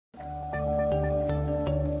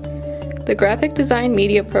the Graphic Design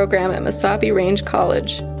Media program at Mesabi Range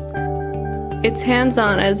College. It's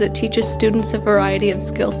hands-on as it teaches students a variety of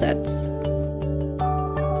skill sets.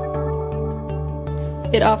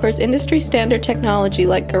 It offers industry-standard technology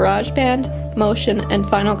like GarageBand, Motion, and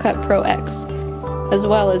Final Cut Pro X, as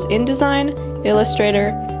well as InDesign,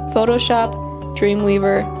 Illustrator, Photoshop,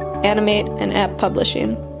 Dreamweaver, Animate, and app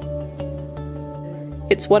publishing.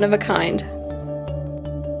 It's one of a kind.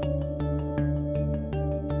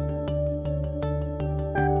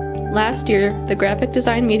 Last year, the Graphic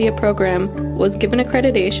Design Media program was given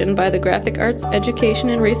accreditation by the Graphic Arts Education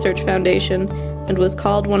and Research Foundation and was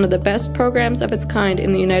called one of the best programs of its kind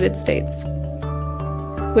in the United States.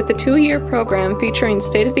 With a 2-year program featuring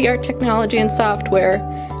state-of-the-art technology and software,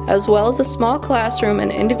 as well as a small classroom and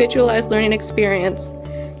individualized learning experience,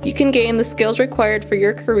 you can gain the skills required for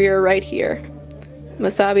your career right here.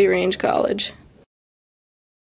 Mesabi Range College.